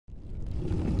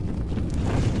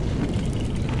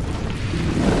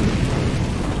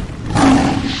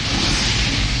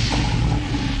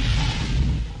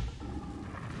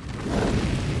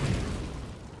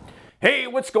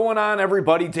What's going on,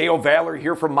 everybody? Dale Valor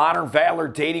here from Modern Valor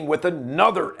Dating with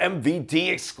another MVD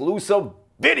exclusive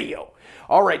video.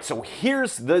 All right, so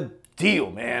here's the deal,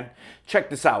 man. Check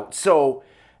this out. So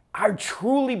I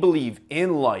truly believe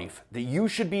in life that you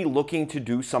should be looking to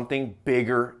do something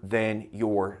bigger than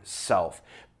yourself.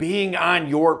 Being on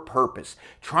your purpose,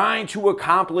 trying to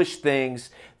accomplish things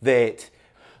that,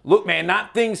 look, man,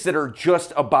 not things that are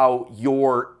just about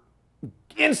your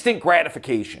instant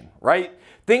gratification, right?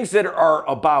 Things that are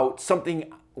about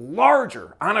something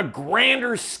larger, on a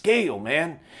grander scale,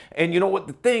 man. And you know what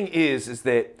the thing is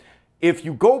that if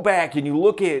you go back and you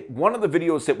look at one of the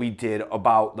videos that we did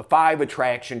about the 5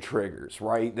 attraction triggers,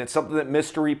 right? That's something that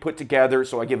Mystery put together,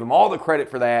 so I give him all the credit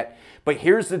for that. But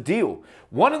here's the deal.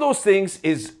 One of those things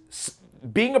is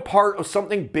being a part of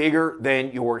something bigger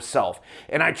than yourself.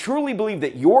 And I truly believe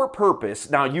that your purpose,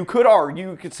 now you could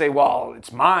argue, you could say, well,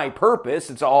 it's my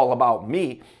purpose, it's all about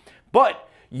me. But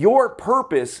your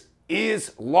purpose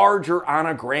is larger on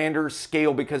a grander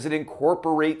scale because it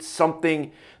incorporates something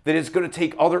that is going to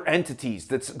take other entities,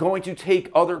 that's going to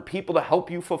take other people to help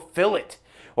you fulfill it.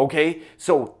 Okay,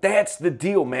 so that's the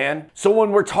deal, man. So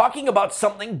when we're talking about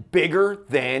something bigger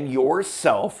than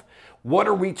yourself, what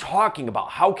are we talking about?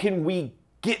 How can we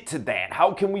get to that?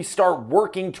 How can we start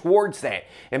working towards that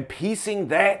and piecing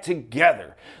that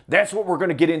together? That's what we're going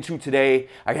to get into today.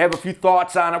 I have a few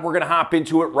thoughts on it. We're going to hop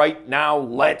into it right now.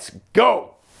 Let's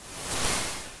go.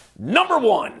 Number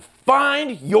 1,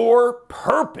 find your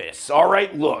purpose. All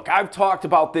right, look, I've talked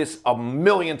about this a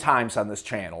million times on this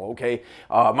channel, okay?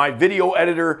 My video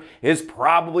editor is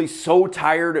probably so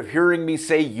tired of hearing me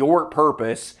say your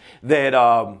purpose that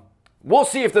we'll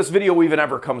see if this video even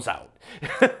ever comes out.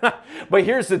 But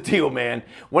here's the deal, man.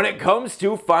 When it comes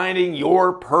to finding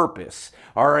your purpose,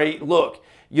 all right, look,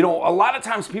 you know, a lot of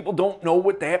times people don't know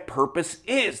what that purpose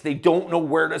is. They don't know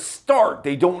where to start.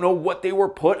 They don't know what they were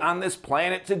put on this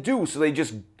planet to do. So they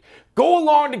just go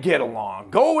along to get along.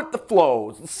 Go with the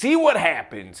flow. See what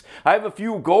happens. I have a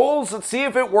few goals. Let's see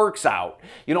if it works out.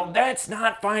 You know, that's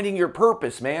not finding your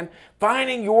purpose, man.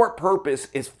 Finding your purpose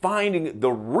is finding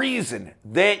the reason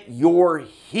that you're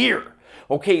here.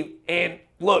 Okay, and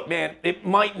look, man, it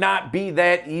might not be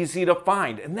that easy to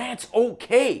find, and that's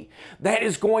okay. That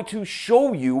is going to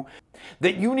show you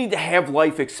that you need to have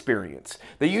life experience,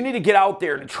 that you need to get out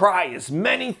there and try as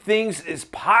many things as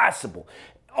possible.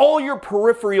 All your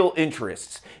peripheral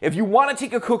interests. If you want to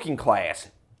take a cooking class,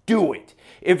 do it.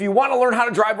 If you want to learn how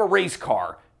to drive a race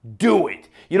car, do it.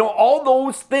 You know, all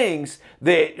those things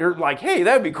that you're like, hey,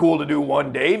 that'd be cool to do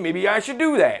one day. Maybe I should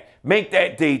do that. Make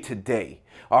that day today.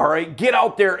 All right, get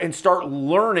out there and start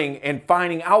learning and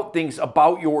finding out things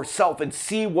about yourself and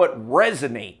see what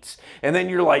resonates. And then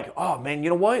you're like, oh man, you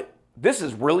know what? This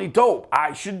is really dope.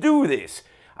 I should do this.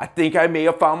 I think I may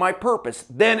have found my purpose.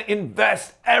 Then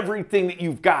invest everything that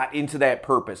you've got into that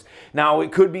purpose. Now,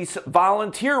 it could be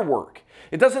volunteer work.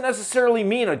 It doesn't necessarily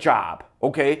mean a job,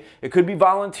 okay? It could be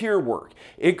volunteer work.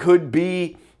 It could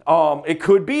be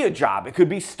a job. It could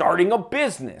be starting a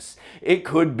business. It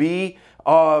could be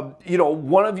you know,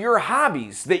 one of your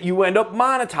hobbies that you end up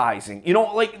monetizing. You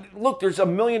know, like, look, there's a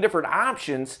million different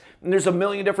options and there's a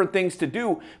million different things to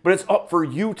do, but it's up for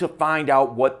you to find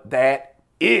out what that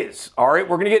is. All right,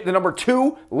 we're going to get to number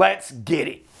 2. Let's get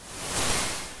it.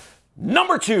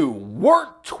 Number 2,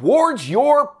 work towards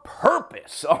your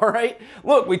purpose. All right,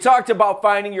 look, we talked about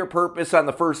finding your purpose on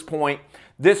the first point.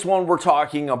 This one we're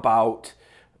talking about,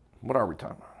 what are we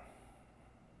talking about?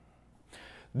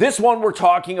 This one we're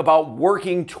talking about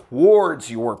working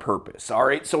towards your purpose, all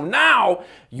right? So now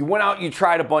you went out and you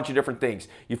tried a bunch of different things.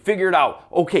 You figured out,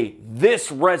 okay, this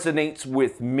resonates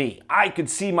with me. I could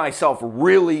see myself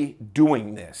really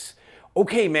doing this.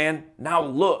 Okay, man, now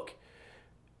look,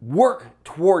 work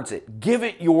towards it. Give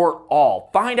it your all.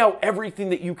 Find out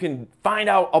everything that you can find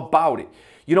out about it.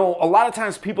 You know, a lot of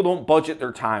times people don't budget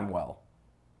their time well.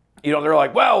 You know, they're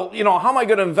like, well, you know, how am I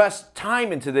going to invest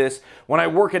time into this when I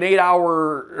work an 8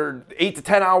 to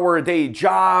 10 hour a day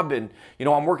job, and, you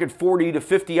know, I'm working 40 to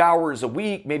 50 hours a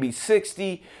week, maybe 60.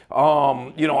 You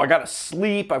know, I got to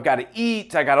sleep, I've got to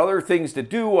eat, I got other things to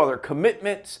do, other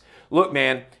commitments. Look,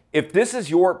 man, if this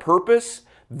is your purpose,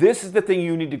 this is the thing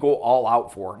you need to go all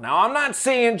out for. Now, I'm not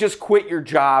saying just quit your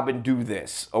job and do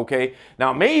this, okay?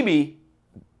 Now, maybe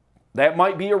that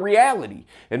might be a reality,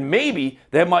 and maybe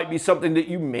that might be something that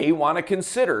you may want to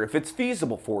consider if it's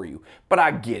feasible for you. But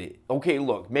I get it. Okay,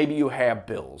 look, maybe you have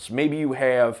bills, maybe you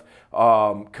have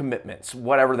commitments,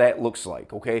 whatever that looks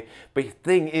like, okay? But the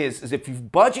thing is if you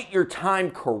budget your time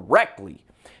correctly,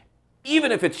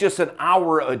 even if it's just an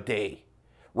hour a day,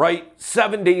 right?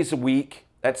 7 days a week,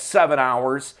 That's 7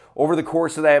 hours. Over the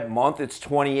course of that month, it's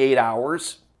 28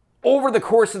 hours. Over the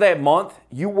course of that month,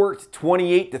 you worked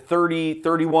 28 to 30,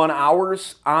 31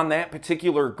 hours on that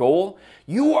particular goal.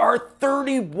 You are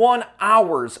 31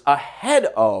 hours ahead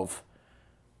of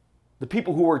the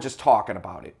people who are just talking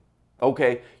about it.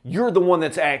 Okay? You're the one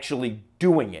that's actually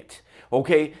doing it.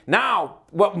 Okay? Now,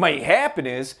 what might happen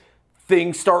is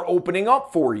things start opening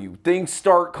up for you. Things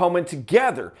start coming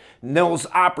together. And those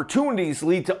opportunities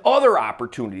lead to other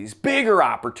opportunities, bigger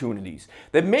opportunities,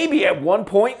 that maybe at one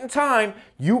point in time,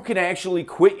 you can actually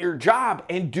quit your job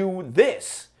and do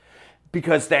this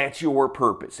because that's your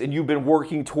purpose. And you've been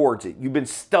working towards it. You've been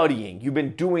studying. You've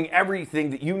been doing everything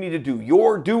that you need to do,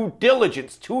 your due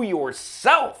diligence to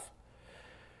yourself,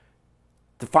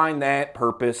 to find that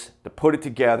purpose, to put it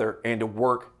together, and to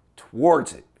work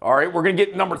towards it. All right, we're going to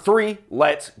get number 3.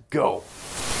 Let's go.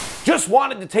 Just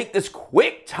wanted to take this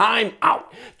quick time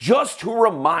out just to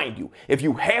remind you, if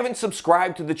you haven't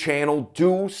subscribed to the channel,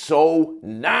 do so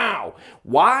now.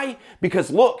 Why?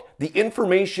 Because look, the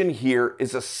information here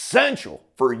is essential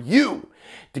for you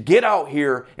to get out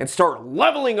here and start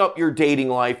leveling up your dating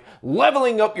life,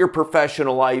 leveling up your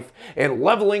professional life, and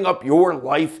leveling up your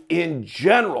life in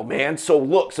general, man. So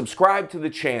look, subscribe to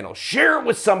the channel, share it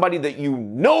with somebody that you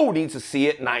know needs to see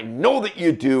it, and I know that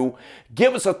you do.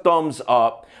 Give us a thumbs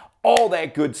up. All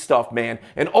that good stuff, man.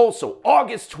 And also,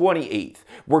 August 28th,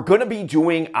 we're going to be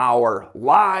doing our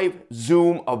live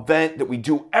Zoom event that we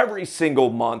do every single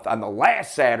month on the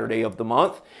last Saturday of the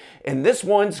month. And this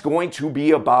one's going to be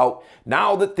about,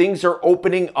 now that things are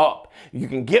opening up, you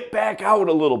can get back out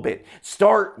a little bit,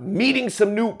 start meeting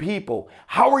some new people.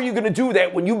 How are you going to do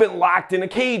that when you've been locked in a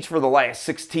cage for the last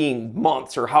 16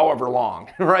 months or however long,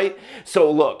 right?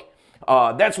 So look,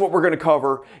 that's what we're going to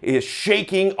cover, is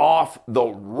shaking off the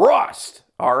rust.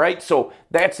 All right, so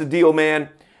that's the deal, man.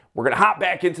 We're going to hop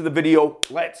back into the video.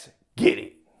 Let's get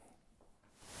it.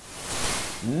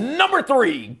 Number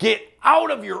 3, get out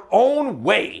of your own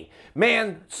way.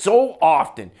 Man, so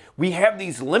often we have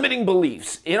these limiting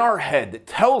beliefs in our head that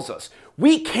tells us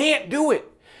we can't do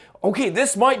it. Okay,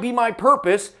 this might be my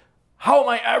purpose. How am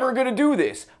I ever going to do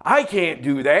this? I can't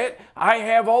do that. I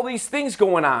have all these things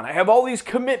going on. I have all these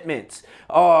commitments.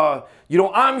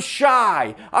 I'm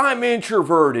shy. I'm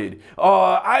introverted.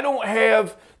 I don't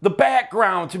have the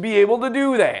background to be able to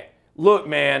do that. Look,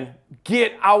 man,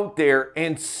 get out there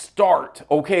and start.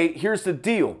 Okay, here's the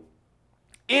deal.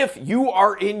 If you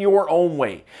are in your own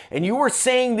way and you are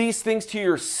saying these things to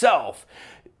yourself,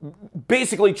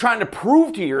 basically trying to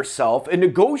prove to yourself and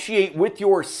negotiate with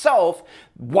yourself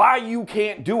why you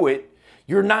can't do it,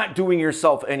 you're not doing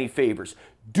yourself any favors.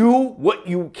 Do what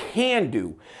you can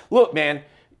do. Look, man,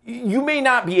 you may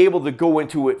not be able to go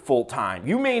into it full time.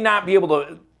 You may not be able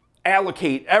to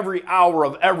allocate every hour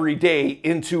of every day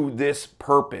into this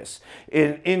purpose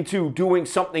and into doing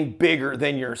something bigger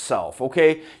than yourself,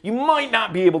 okay? You might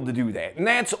not be able to do that, and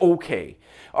that's okay.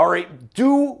 All right,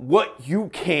 do what you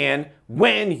can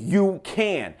when you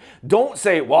can. Don't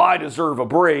say, well, I deserve a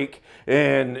break,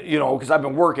 and, because I've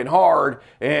been working hard,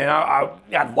 and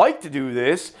I'd like to do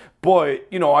this, but,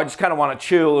 I just kind of want to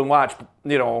chill and watch,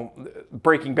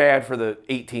 Breaking Bad for the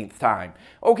 18th time.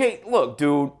 Okay, look,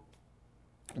 dude,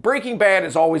 Breaking Bad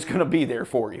is always going to be there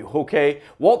for you, okay?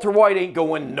 Walter White ain't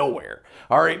going nowhere,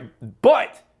 all right?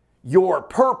 But your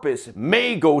purpose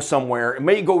may go somewhere. It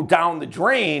may go down the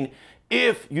drain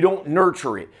if you don't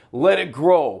nurture it. Let it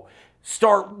grow.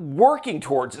 Start working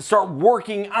towards it. Start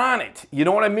working on it. You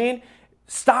know what I mean?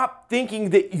 Stop thinking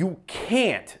that you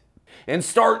can't and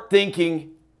start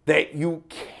thinking that you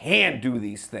can do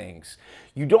these things.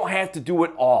 You don't have to do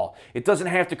it all. It doesn't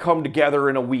have to come together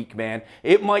in a week, man.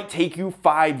 It might take you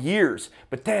 5 years,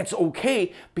 but that's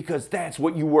okay because that's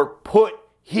what you were put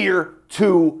here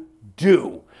to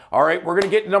do. All right, we're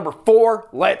going to get to number 4.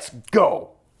 Let's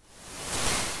go.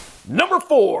 Number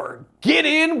 4, get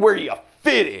in where you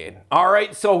fit in. All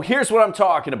right, so here's what I'm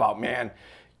talking about, man.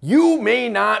 You may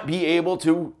not be able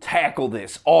to tackle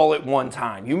this all at one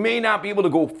time. You may not be able to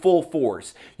go full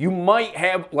force. You might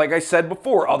have, like I said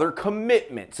before, other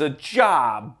commitments, a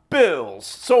job, bills,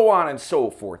 so on and so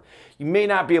forth. You may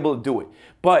not be able to do it.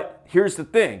 But here's the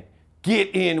thing.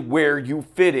 Get in where you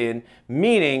fit in,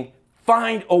 meaning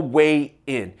find a way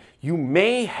in. You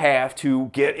may have to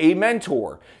get a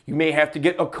mentor. You may have to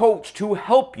get a coach to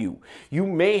help you. You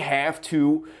may have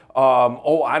to,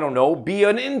 be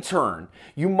an intern.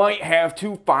 You might have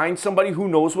to find somebody who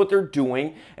knows what they're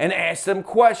doing and ask them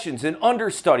questions and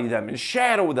understudy them and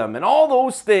shadow them and all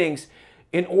those things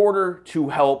in order to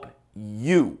help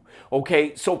you.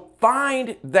 Okay, so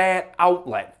find that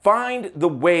outlet. Find the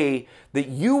way that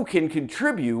you can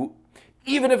contribute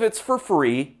even if it's for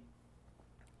free,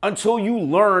 until you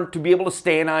learn to be able to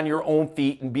stand on your own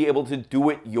feet and be able to do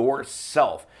it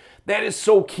yourself. That is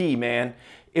so key, man.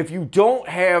 If you don't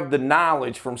have the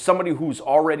knowledge from somebody who's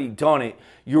already done it,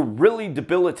 you're really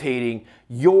debilitating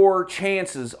your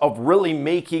chances of really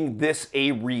making this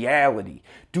a reality.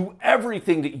 Do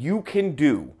everything that you can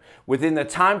do within the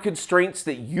time constraints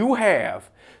that you have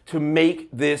to make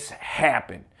this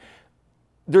happen.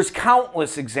 There's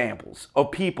countless examples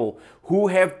of people who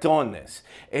have done this,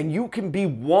 and you can be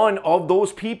one of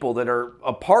those people that are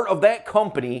a part of that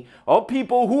company of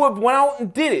people who have went out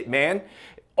and did it, man.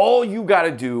 All you got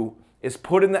to do is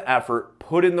put in the effort,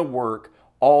 put in the work,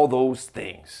 all those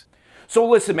things. So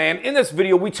listen, man, in this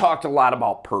video, we talked a lot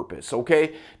about purpose,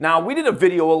 okay? Now, we did a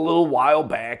video a little while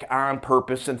back on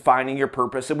purpose and finding your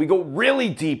purpose, and we go really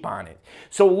deep on it.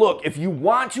 So look, if you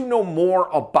want to know more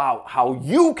about how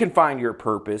you can find your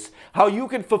purpose, how you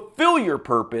can fulfill your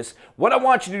purpose, what I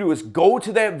want you to do is go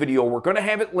to that video. We're going to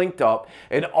have it linked up,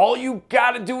 and all you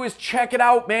got to do is check it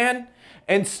out, man,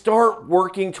 and start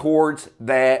working towards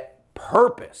that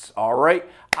purpose, all right?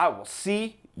 I will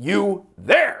see you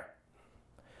there.